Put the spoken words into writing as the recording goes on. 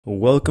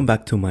Welcome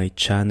back to my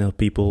channel,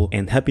 people,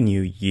 and happy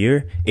new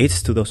year.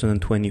 It's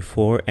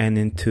 2024, and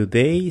in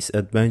today's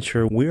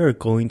adventure we are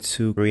going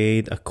to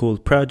create a cool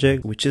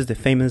project, which is the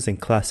famous and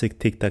classic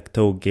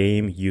tic-tac-toe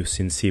game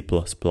using C++.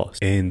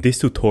 In this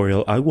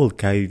tutorial I will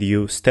guide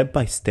you step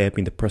by step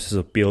in the process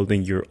of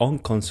building your own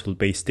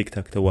console-based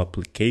tic-tac-toe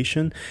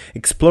application,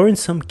 exploring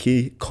some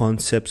key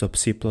concepts of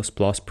C++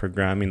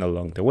 programming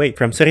along the way.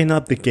 From setting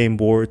up the game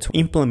board to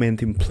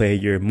implementing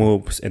player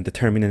moves and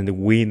determining the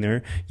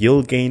winner,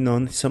 you'll gain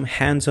on some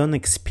hands-on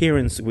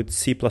experience with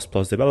C++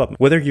 development.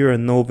 Whether you're a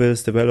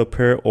novice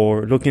developer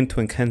or looking to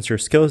enhance your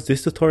skills,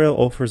 this tutorial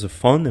offers a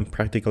fun and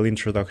practical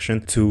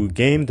introduction to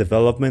game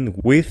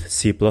development with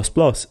C++.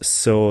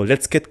 So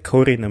let's get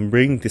coding and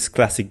bring this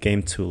classic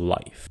game to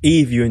life.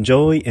 If you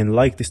enjoy and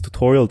like this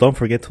tutorial, don't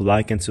forget to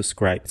like and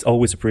subscribe. It's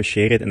always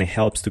appreciated and it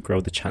helps to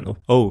grow the channel.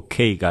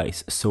 Okay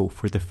guys, so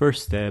for the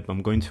first step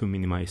I'm going to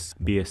minimize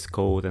VS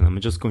Code and I'm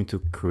just going to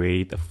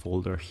create a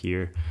folder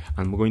here.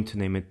 I'm going to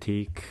name it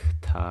Tic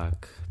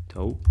Tac.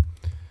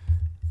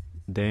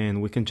 Then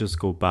we can just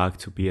go back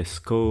to VS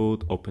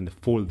Code, open the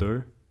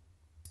folder,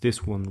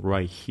 this one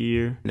right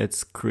here.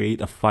 Let's create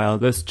a file.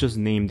 Let's just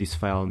name this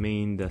file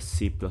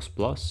main.c++.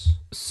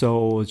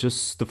 So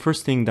just the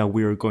first thing that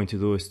we are going to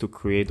do is to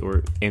create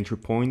our entry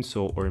point,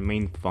 so our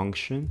main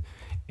function,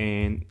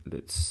 and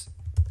let's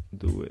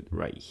do it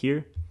right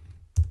here.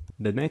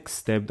 The next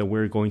step that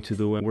we're going to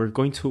do, we're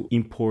going to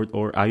import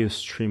our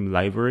IOStream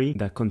library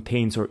that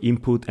contains our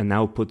input and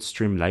output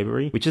stream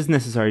library, which is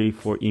necessary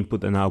for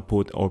input and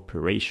output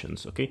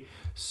operations. Okay,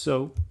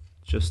 so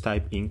just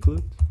type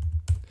include,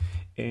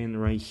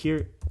 and right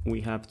here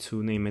we have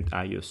to name it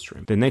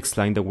IOStream. The next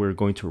line that we're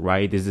going to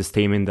write is the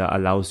statement that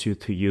allows you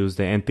to use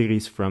the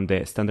entities from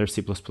the standard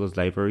C++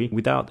 library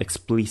without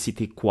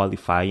explicitly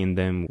qualifying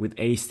them with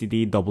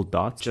std double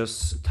dots.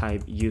 Just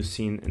type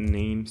using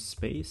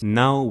namespace.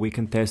 Now we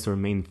can test our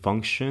main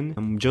function.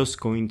 I'm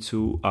just going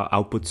to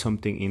output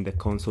something in the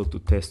console to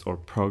test our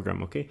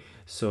program. Okay,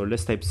 so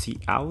let's type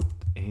cout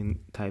and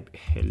type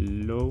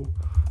hello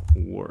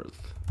world.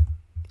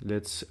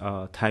 Let's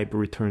type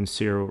return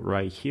 0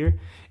 right here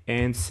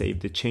and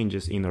save the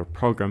changes in our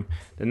program.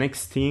 The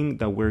next thing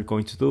that we're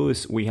going to do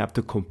is we have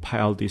to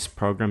compile this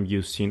program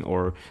using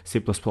our C++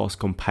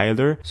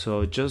 compiler.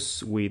 So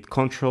just with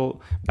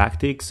Control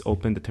backticks,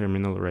 open the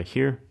terminal right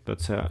here.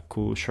 That's a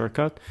cool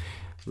shortcut.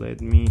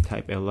 Let me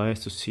type ls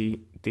to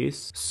see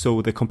this.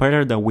 So the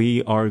compiler that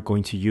we are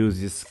going to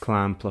use is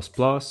clang++,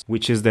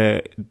 which is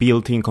the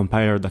built-in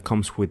compiler that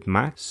comes with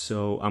Mac.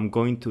 So I'm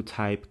going to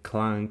type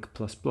clang++,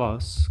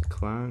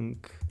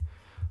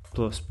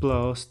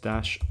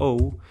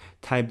 -o,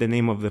 type the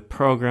name of the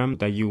program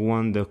that you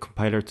want the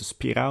compiler to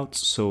spit out.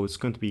 So it's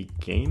going to be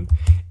game,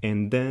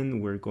 and then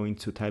we're going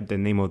to type the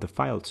name of the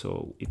file.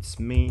 So it's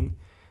main.c++.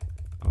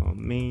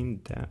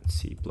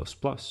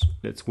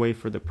 Let's wait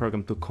for the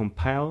program to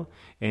compile,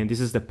 and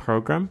this is the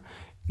program.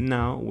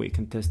 Now we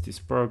can test this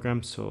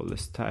program, so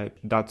let's type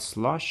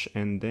 //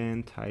 and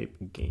then type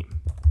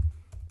game.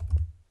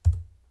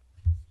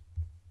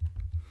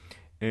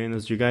 And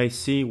as you guys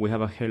see, we have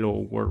a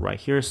hello world right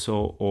here,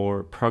 so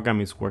our program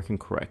is working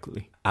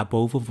correctly.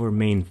 Above of our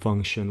main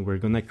function, we're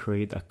gonna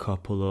create a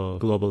couple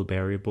of global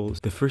variables.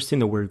 The first thing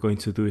that we're going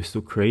to do is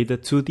to create a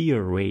 2D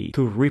array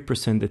to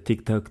represent the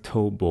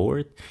tic-tac-toe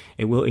board.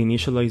 It will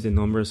initialize the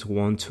numbers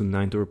 1 to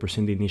 9 to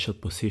represent the initial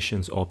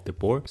positions of the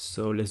board.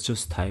 So let's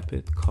just type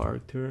it,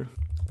 character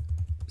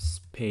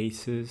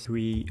spaces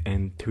 3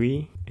 and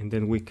 3, and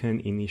then we can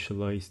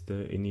initialize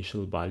the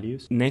initial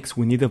values. Next,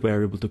 we need a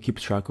variable to keep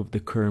track of the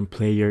current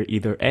player,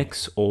 either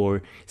X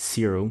or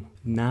 0.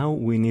 Now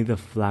we need a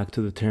flag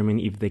to determine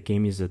if the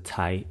game is a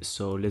tie.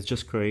 So let's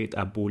just create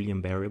a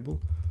boolean variable,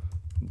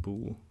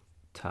 bool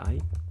tie,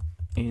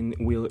 and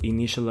we'll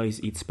initialize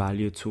its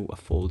value to a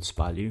false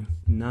value.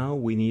 Now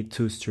we need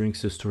two strings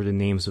to store the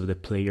names of the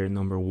player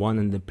number 1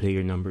 and the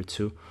player number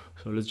 2.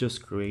 So let's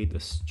just create a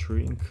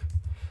string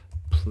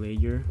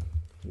player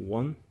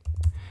 1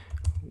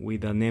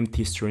 with an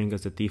empty string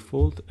as the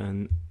default,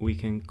 and we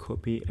can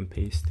copy and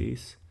paste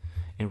this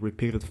and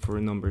repeat it for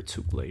number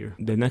 2 player.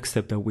 The next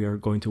step that we are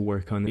going to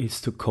work on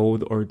is to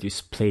code our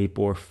display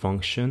board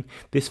function.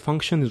 This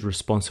function is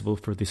responsible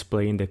for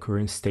displaying the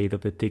current state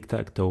of the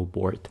tic-tac-toe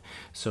board.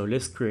 So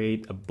let's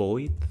create a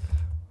void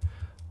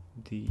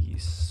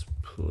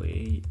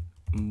display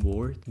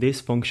board. This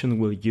function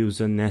will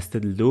use a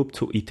nested loop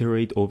to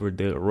iterate over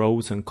the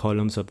rows and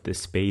columns of the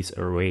space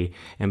array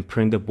and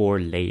print the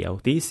board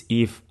layout. This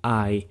if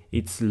I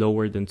it's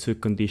lower than 2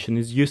 condition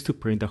is used to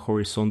print a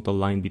horizontal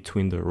line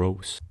between the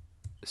rows.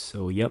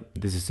 So yep,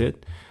 this is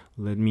it.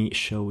 Let me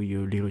show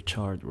you a little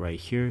chart right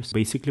here. So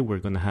basically we're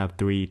going to have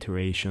 3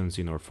 iterations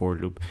in our for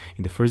loop.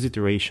 In the first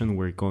iteration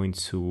we're going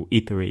to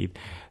iterate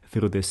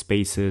through the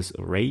spaces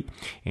array,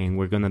 and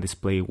we're gonna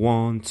display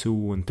 1,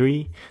 2, and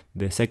 3.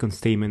 The second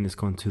statement is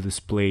going to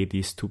display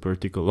these two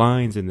vertical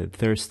lines, and the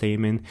third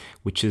statement,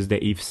 which is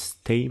the if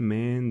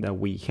statement that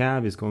we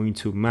have, is going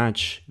to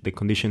match the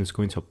condition is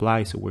going to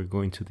apply. So we're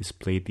going to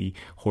display the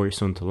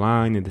horizontal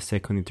line, and the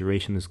second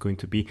iteration is going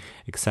to be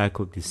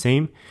exactly the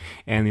same.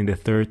 And in the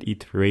third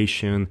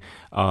iteration,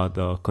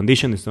 the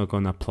condition is not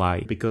going to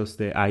apply because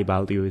the I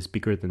value is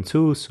bigger than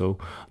 2, so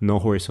no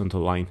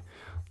horizontal line.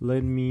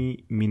 Let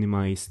me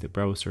minimize the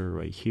browser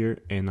right here,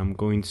 and I'm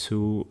going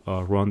to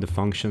run the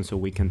function so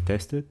we can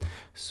test it.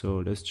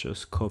 So let's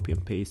just copy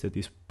and paste the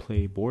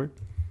display board.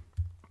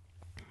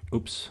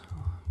 Oops,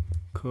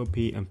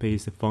 copy and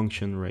paste the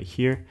function right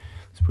here.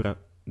 Let's put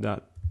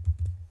that.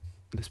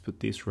 Let's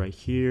put this right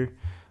here.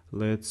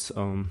 Let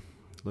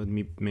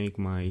me make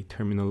my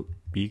terminal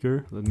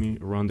bigger. Let me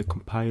run the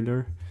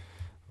compiler.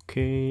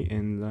 Okay,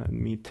 and let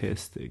me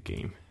test the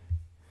game.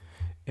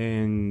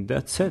 And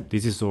that's it.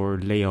 This is our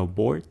layout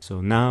board.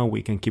 So now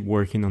we can keep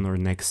working on our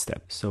next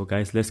step. So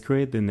guys, let's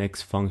create the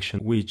next function,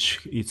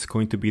 which is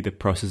going to be the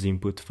process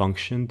input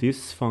function.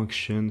 This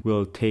function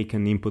will take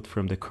an input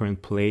from the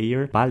current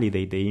player,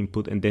 validate the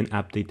input, and then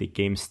update the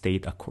game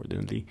state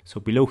accordingly.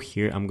 So below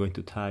here, I'm going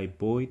to type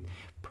void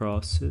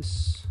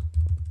process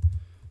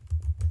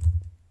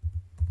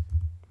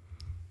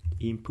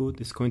input.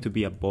 Is going to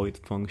be a void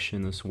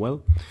function as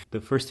well.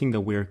 The first thing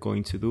that we're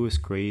going to do is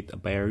create a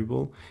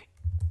variable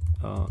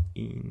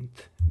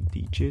int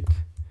digit.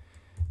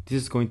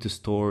 This is going to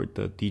store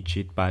the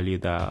digit value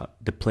that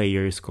the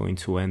player is going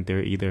to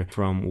enter, either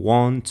from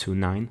 1 to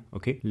 9.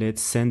 Okay,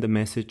 let's send a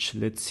message.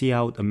 Let's see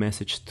out a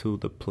message to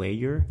the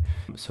player.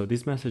 So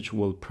this message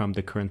will prompt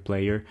the current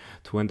player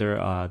to enter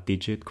a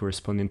digit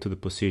corresponding to the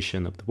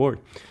position of the board.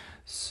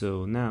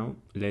 So now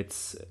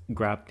let's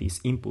grab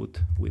this input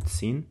with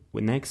sin.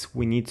 Next,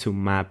 we need to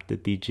map the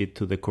digit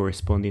to the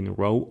corresponding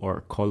row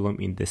or column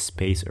in the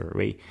space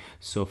array.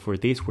 So for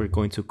this, we're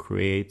going to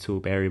create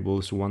two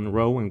variables, one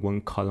row and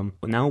one column.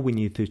 Now we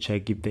need to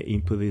check if the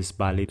input is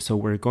valid. So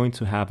we're going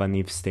to have an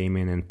if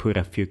statement and put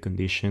a few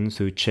conditions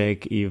to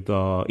check if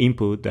the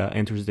input that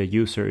enters the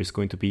user is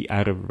going to be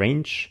out of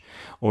range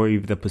or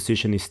if the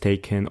position is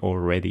taken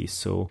already.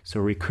 So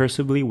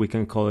recursively, we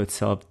can call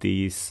itself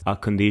this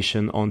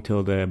condition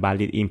until the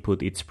valid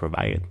input is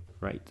provided.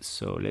 Right,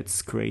 so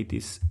let's create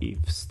this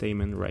if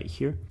statement right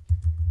here.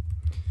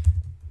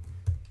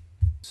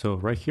 So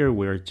right here,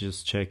 we're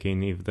just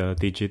checking if the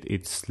digit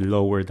is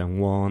lower than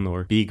 1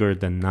 or bigger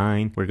than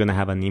 9. We're gonna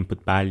have an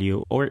input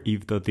value, or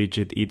if the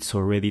digit is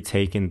already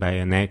taken by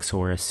an X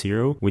or a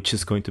 0, which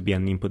is going to be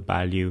an input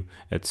value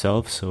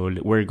itself. So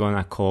we're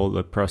gonna call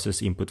the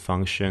process input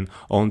function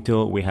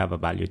until we have a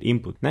valid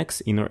input.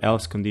 Next, in our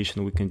else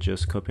condition, we can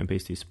just copy and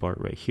paste this part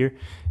right here,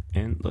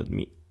 and let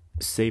me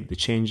save the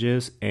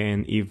changes.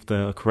 And if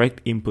the correct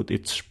input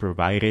is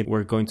provided,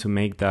 we're going to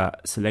make the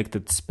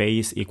selected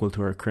space equal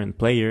to our current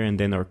player, and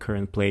then our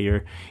current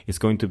player is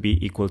going to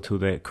be equal to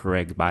the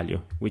correct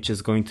value, which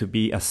is going to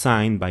be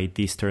assigned by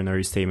this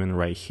ternary statement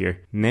right here.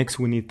 Next,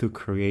 we need to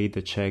create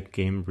the check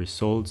game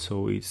result.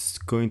 So it's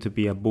going to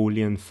be a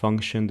Boolean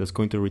function that's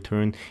going to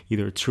return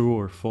either true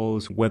or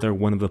false, whether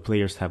one of the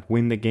players have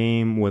win the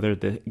game, whether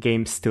the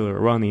game's still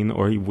running,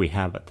 or if we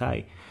have a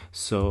tie.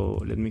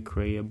 So let me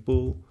create a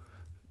bool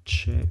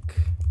check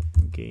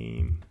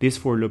game. This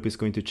for loop is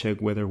going to check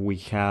whether we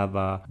have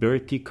a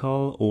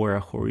vertical or a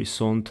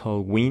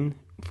horizontal win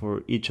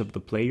for each of the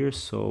players.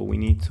 So we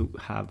need to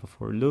have a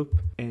for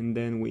loop, and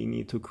then we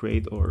need to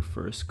create our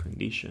first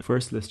condition.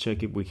 First, let's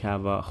check if we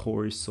have a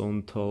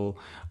horizontal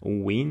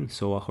win,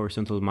 so a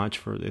horizontal match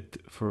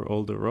for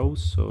all the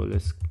rows. So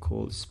let's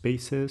call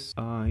spaces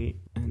I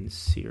and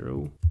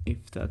 0.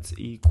 If that's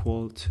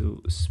equal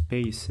to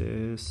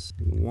spaces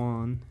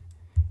 1,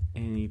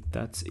 and if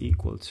that's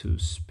equal to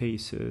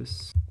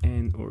spaces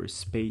and or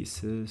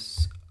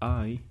spaces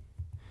I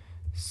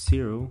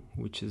 0,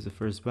 which is the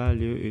first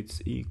value,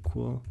 it's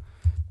equal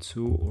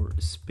to or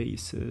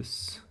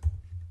spaces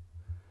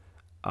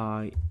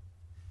I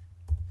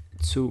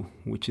 2,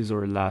 which is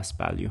our last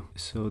value.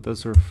 So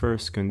that's our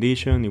first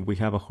condition if we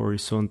have a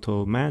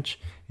horizontal match.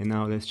 And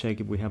now let's check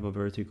if we have a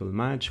vertical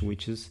match,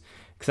 which is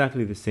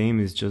exactly the same,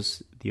 it's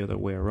just the other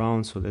way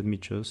around. So let me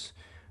just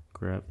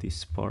grab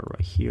this part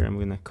right here. I'm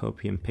gonna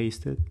copy and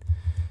paste it,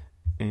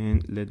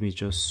 and let me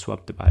just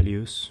swap the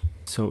values.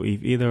 So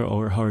if either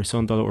our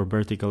horizontal or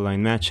vertical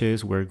line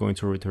matches, we're going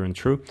to return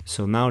true.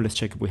 So now let's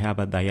check if we have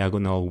a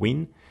diagonal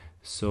win.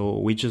 So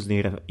we just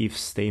need an if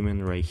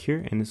statement right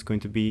here, and it's going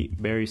to be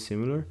very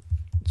similar.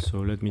 So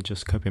let me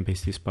just copy and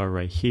paste this part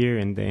right here,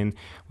 and then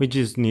we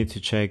just need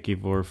to check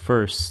if our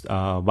first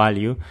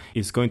value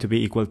is going to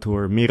be equal to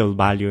our middle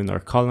value in our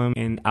column,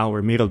 and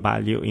our middle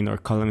value in our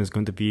column is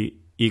going to be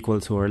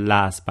equal to our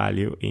last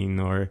value in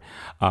our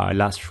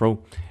last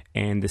row,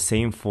 and the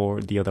same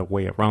for the other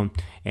way around.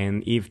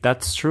 And if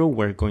that's true,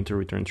 we're going to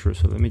return true.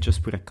 So let me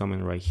just put a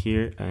comment right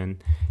here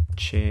and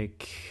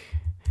check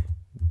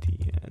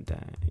the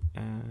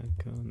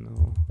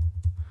diagonal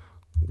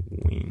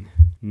win.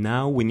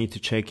 Now we need to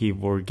check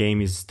if our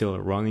game is still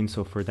running.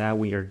 So for that,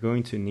 we are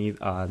going to need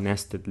a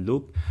nested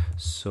loop.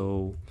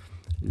 So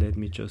let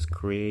me just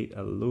create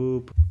a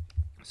loop.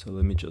 So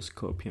let me just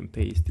copy and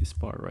paste this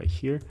part right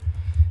here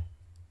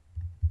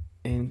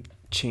and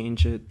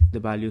change the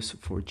values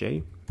for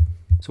j.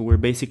 So we're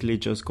basically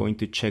just going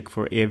to check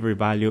for every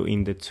value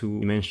in the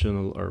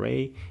two-dimensional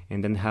array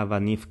and then have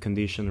an if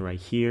condition right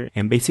here.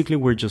 And basically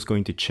we're just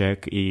going to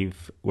check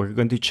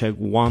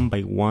one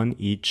by one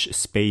each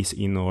space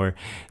in our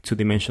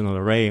two-dimensional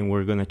array, and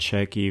we're going to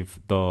check if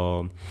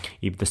the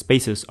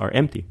spaces are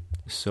empty.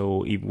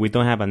 So if we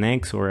don't have an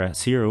x or a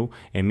 0,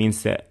 it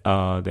means that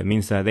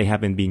they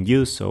haven't been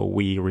used, so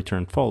we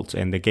return false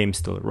and the game's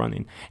still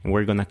running, and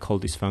we're gonna call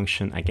this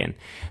function again.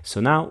 So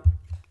now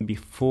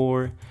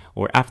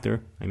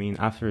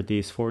after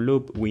this for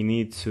loop, we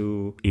need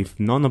to, if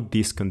none of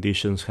these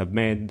conditions have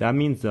met, that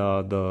means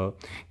the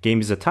game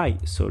is a tie.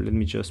 So let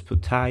me just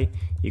put tie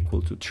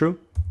equal to true,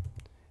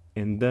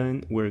 and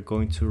then we're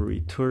going to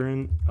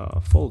return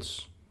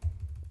false.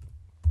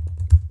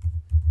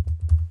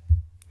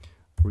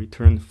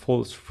 Return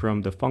false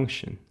from the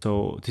function.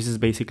 So this is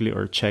basically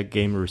our check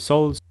game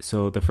results.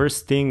 So the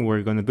first thing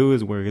we're going to do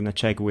is we're going to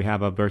check if we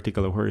have a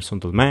vertical or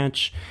horizontal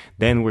match.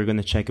 Then we're going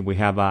to check if we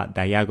have a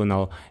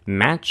diagonal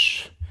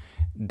match.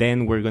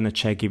 Then we're going to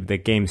check if the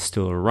game is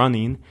still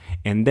running.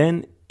 And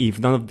then if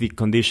none of the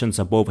conditions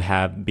above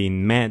have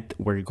been met,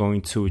 we're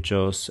going to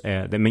just,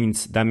 that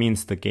means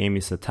the game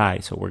is a tie.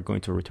 So we're going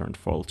to return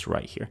false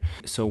right here.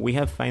 So we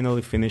have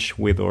finally finished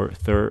with our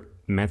third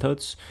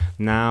methods.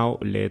 Now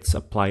let's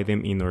apply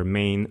them in our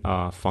main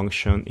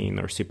function in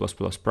our C++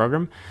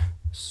 program.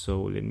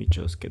 So let me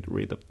just get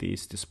rid of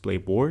this display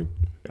board.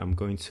 I'm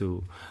going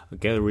to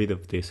get rid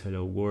of this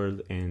hello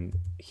world, and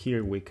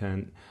here we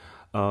can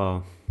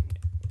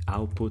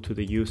output to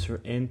the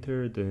user,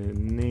 enter the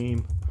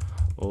name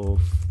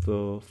of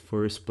the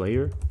first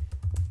player.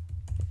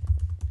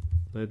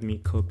 Let me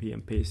copy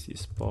and paste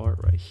this part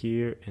right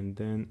here, and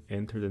then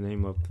enter the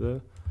name of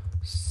the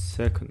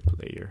second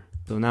player.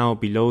 So now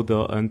below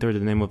the enter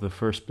the name of the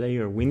first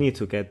player, we need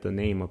to get the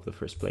name of the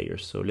first player.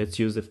 So let's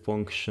use the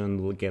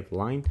function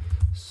getLine.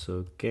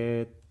 So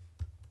getLine.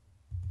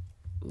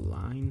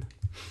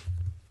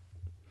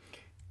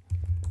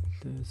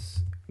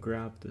 Let's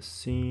grab the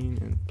scene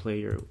and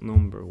player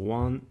number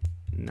 1.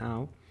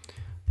 Now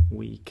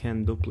we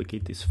can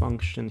duplicate this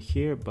function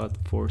here, but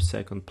for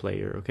second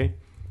player, okay?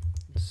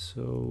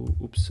 So,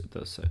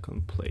 the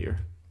second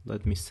player.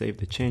 Let me save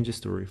the changes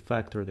to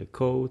refactor the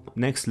code.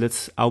 Next,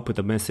 let's output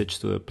a message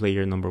to the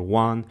player number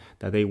 1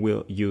 that they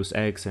will use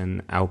X,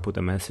 and output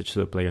a message to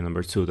the player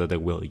number 2 that they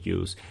will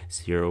use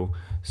 0.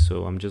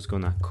 So I'm just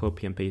gonna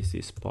copy and paste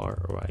this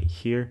part right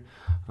here.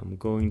 I'm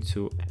going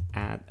to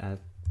add a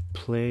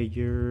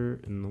player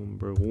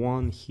number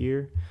 1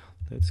 here.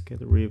 Let's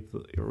get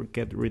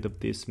rid of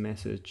this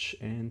message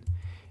and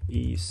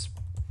is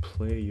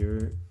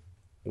player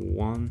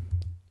 1,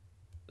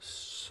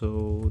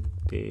 so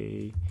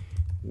they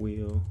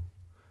will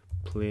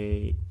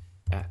play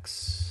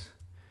X.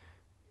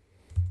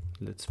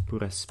 Let's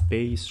put a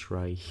space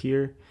right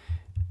here,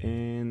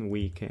 and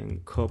we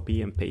can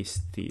copy and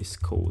paste this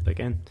code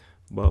again,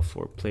 but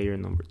for player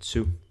number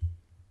 2,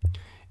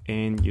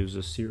 and use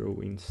a 0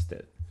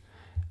 instead.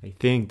 I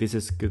think this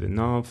is good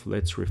enough.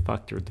 Let's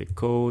refactor the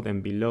code,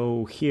 and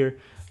below here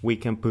we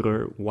can put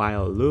our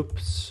while loop.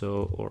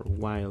 So our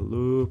while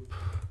loop,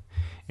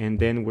 and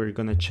then we're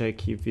gonna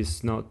check if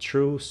it's not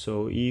true.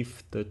 So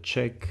if the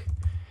check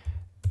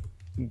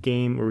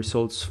game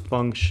results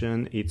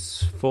function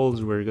it's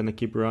false, we're gonna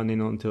keep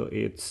running until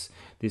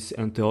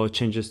until it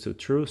changes to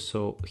true.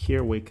 So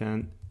here we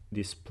can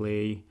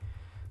display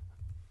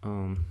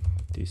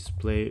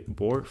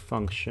board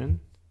function,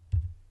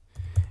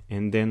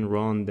 and then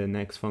run the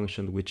next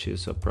function, which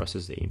is a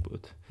process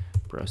input.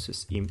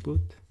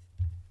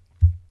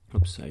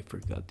 Oops, I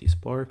forgot this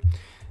part.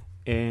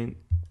 And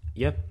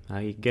yep,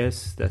 I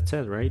guess that's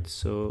it, right?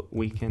 So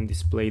we can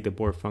display the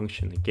board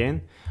function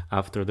again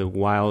after the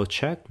while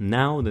check.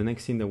 Now the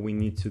next thing that we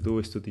need to do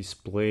is to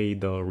display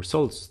the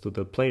results to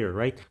the player,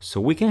 right? So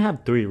we can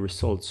have 3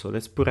 results. So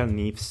let's put an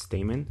if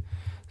statement.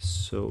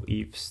 So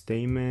if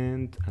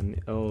statement,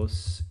 and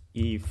else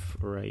if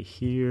right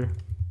here,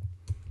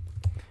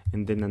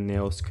 and then an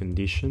else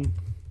condition.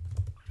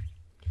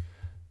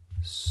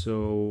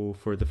 So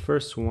for the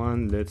first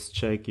one, let's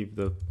check if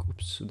the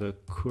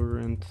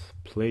current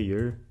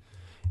player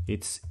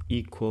it's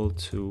equal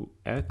to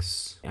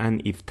X,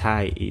 and if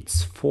tie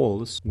it's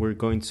false, we're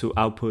going to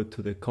output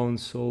to the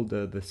console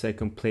the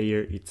second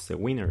player it's the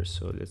winner.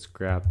 So let's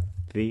grab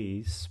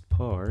this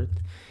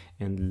part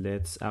and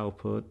let's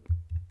output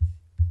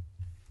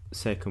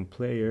second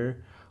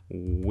player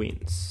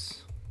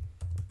wins.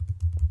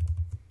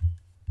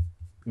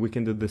 We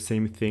can do the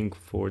same thing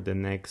for the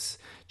next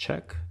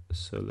check.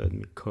 So let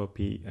me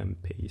copy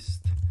and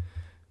paste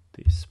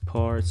this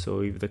part. So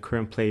if the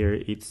current player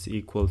it's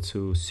equal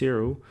to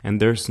 0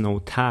 and there's no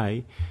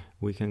tie,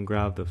 we can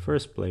grab the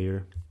first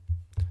player.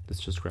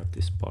 Let's just grab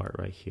this part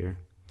right here,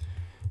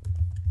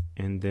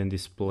 and then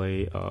display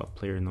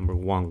player number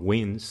 1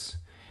 wins.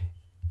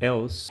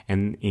 Else,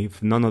 and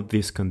if none of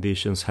these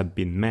conditions have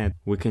been met,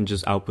 we can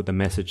just output a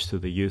message to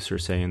the user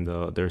saying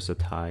there's a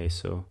tie.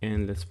 So,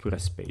 and let's put a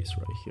space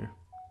right here.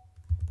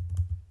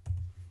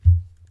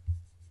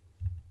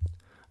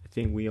 I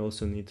think we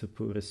also need to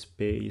put a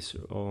space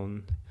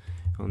on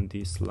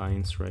these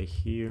lines right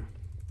here,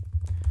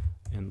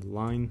 and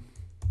line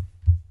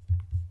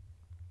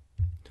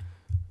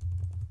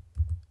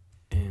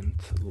and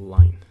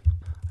line.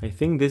 I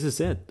think this is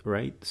it,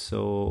 right?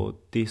 So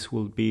this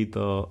will be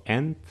the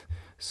end.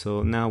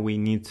 So now we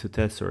need to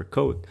test our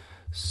code.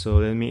 So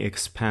let me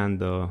expand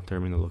the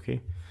terminal,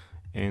 okay?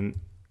 And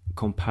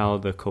compile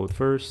the code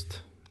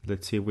first.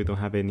 Let's see if we don't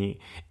have any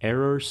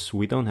errors.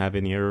 We don't have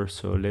any errors,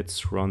 so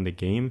let's run the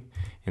game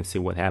and see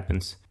what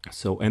happens.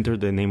 So enter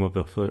the name of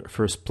the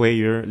first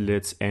player.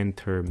 Let's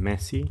enter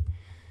Messi.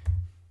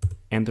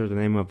 Enter the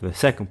name of the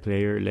second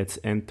player. Let's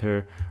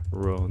enter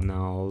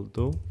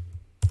Ronaldo.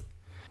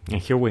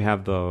 And here we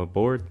have the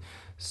board.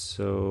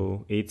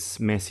 So it's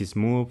Messi's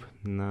move.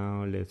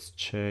 Now let's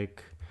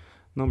check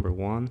number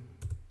 1.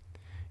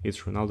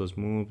 It's Ronaldo's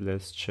move.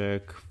 Let's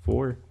check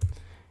 4.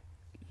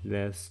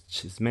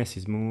 It's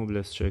Messi's move.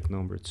 Let's check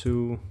number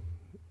 2.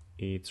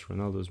 It's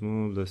Ronaldo's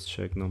move. Let's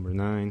check number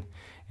 9.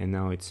 And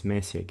now it's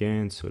Messi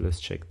again. So let's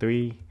check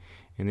 3.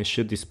 And it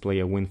should display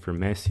a win for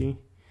Messi.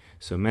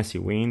 So Messi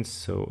wins.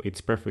 So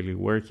it's perfectly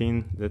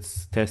working.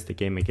 Let's test the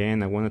game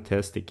again. I want to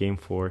test the game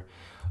for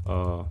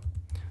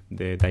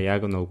the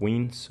diagonal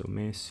win. So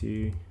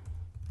Messi,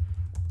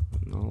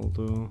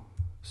 Ronaldo.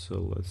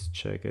 So let's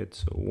check it.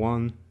 So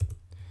 1.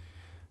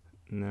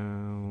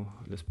 Now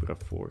let's put a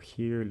 4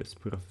 here. Let's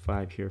put a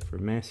 5 here for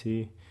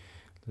Messi.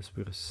 Let's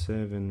put a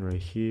 7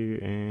 right here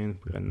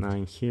and put a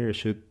 9 here. It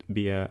should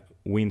be a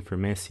win for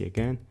Messi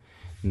again.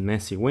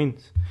 Messi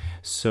wins.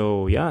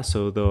 So yeah,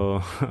 so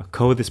the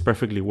code is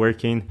perfectly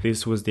working.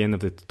 This was the end of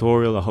the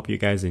tutorial. I hope you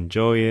guys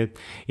enjoy it.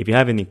 If you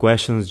have any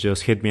questions,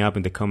 just hit me up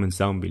in the comments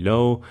down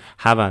below.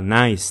 Have a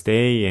nice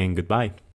day and goodbye.